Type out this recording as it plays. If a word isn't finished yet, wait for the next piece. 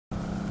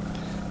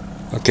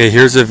Okay,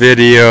 here's a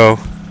video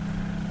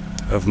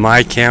of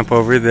my camp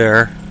over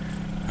there.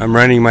 I'm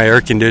running my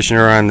air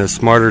conditioner on the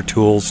Smarter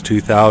Tools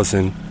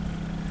 2000.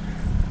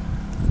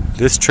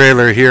 This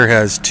trailer here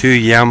has two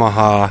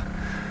Yamaha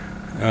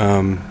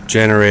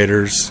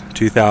generators,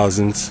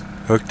 2000s,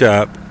 hooked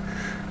up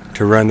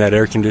to run that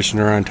air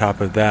conditioner on top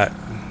of that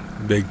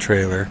big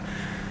trailer.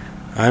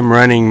 I'm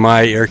running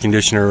my air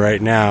conditioner right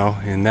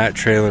now in that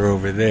trailer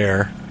over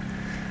there.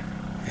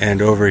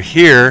 And over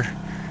here,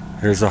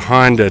 there's a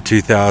Honda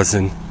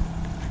 2000.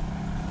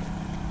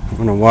 I'm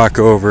going to walk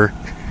over.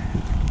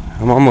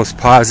 I'm almost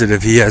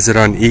positive he has it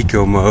on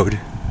eco mode.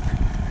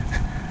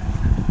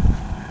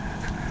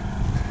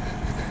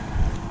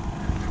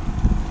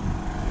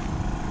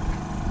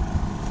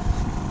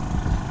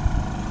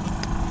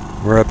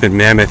 We're up in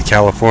Mammoth,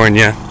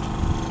 California.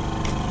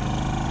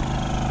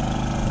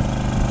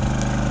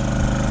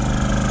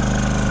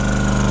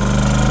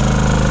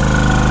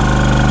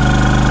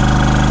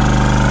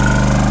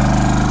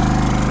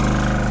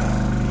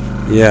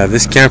 Yeah,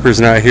 this camper's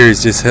not here.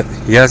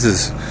 He has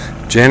his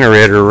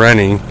generator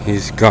running.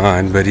 He's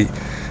gone, but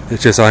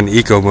it's just on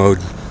eco mode.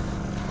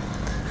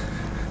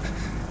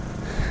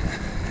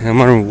 And I'm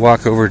gonna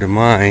walk over to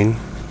mine.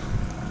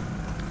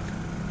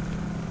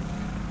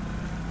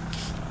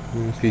 I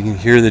don't know if you can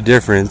hear the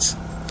difference.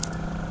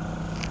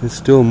 It's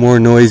still more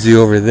noisy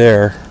over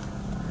there.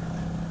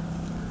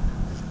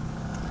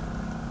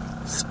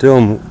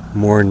 Still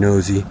more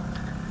noisy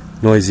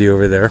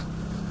over there.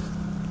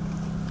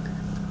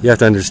 You have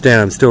to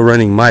understand, I'm still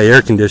running my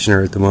air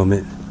conditioner at the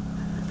moment,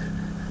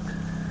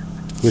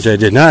 which I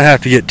did not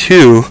have to get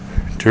two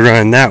to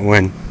run that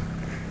one.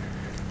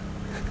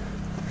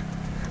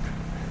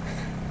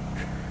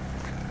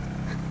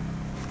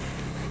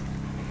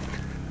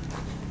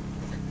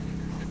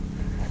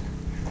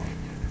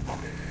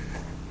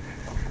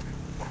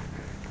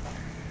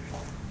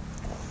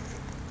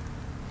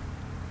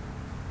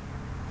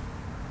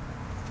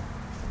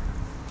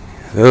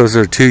 Those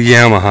are two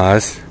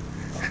Yamahas.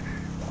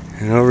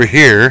 And over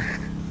here,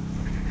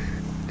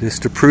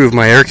 just to prove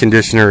my air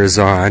conditioner is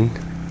on,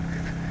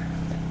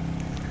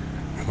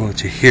 I'll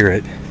let you hear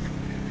it.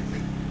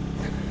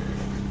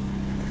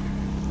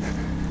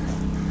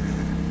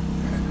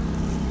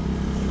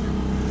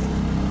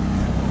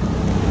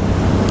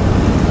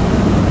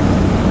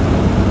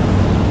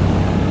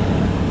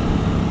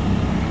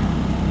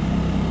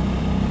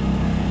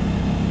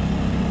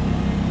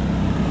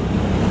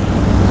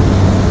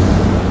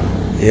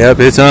 Yep,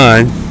 it's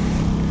on.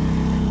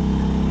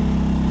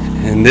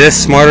 And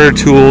this Smarter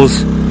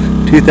Tools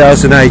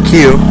 2000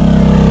 IQ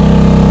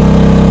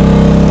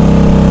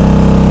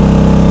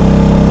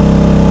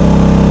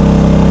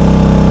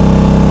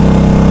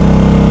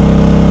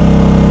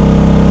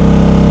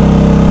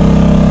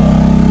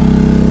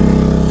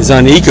is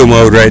on eco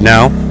mode right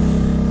now,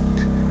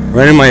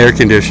 running my air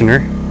conditioner,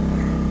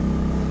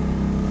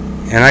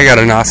 and I got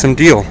an awesome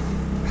deal.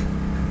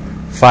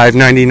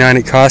 $5.99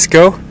 at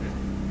Costco.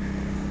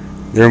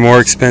 They're more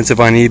expensive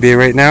on eBay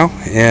right now,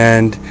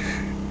 and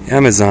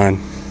Amazon.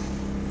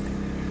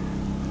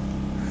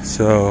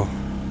 So,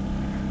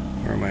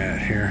 where am I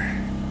at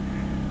here?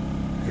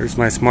 There's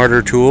my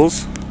Smarter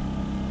Tools.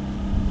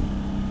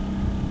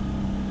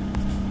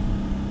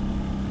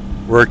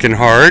 Working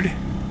hard.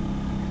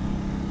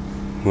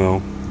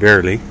 Well,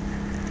 barely.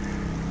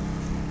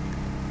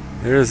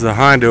 There's the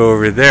Honda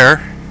over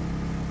there.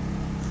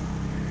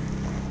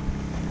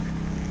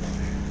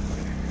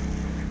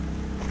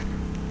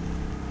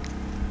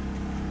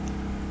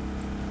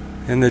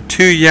 And the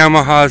two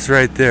Yamahas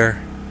right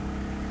there,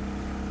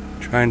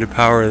 trying to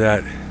power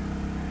that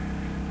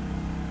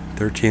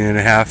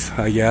 13.5,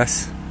 I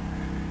guess.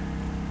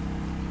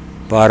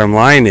 Bottom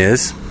line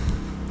is,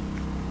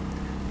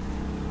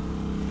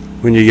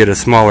 when you get a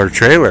smaller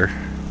trailer,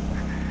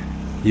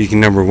 you can,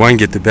 number one,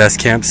 get the best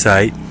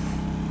campsite,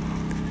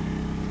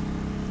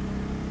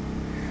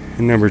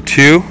 and number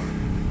two,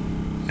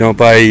 don't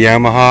buy a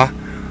Yamaha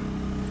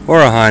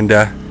or a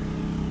Honda.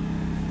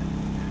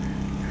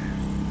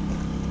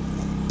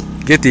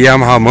 Get the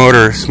Yamaha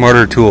motor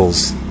Smarter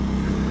Tools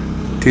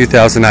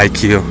 2000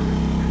 IQ.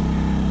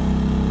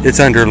 It's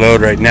under load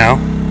right now.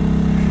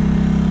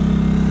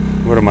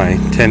 What am I,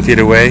 10 feet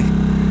away?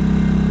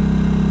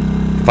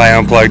 If I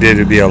unplugged it,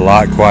 it'd be a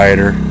lot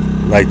quieter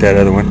like that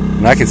other one.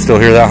 And I can still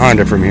hear that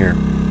Honda from here.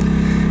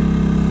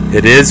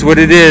 It is what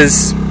it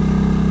is.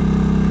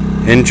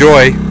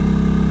 Enjoy.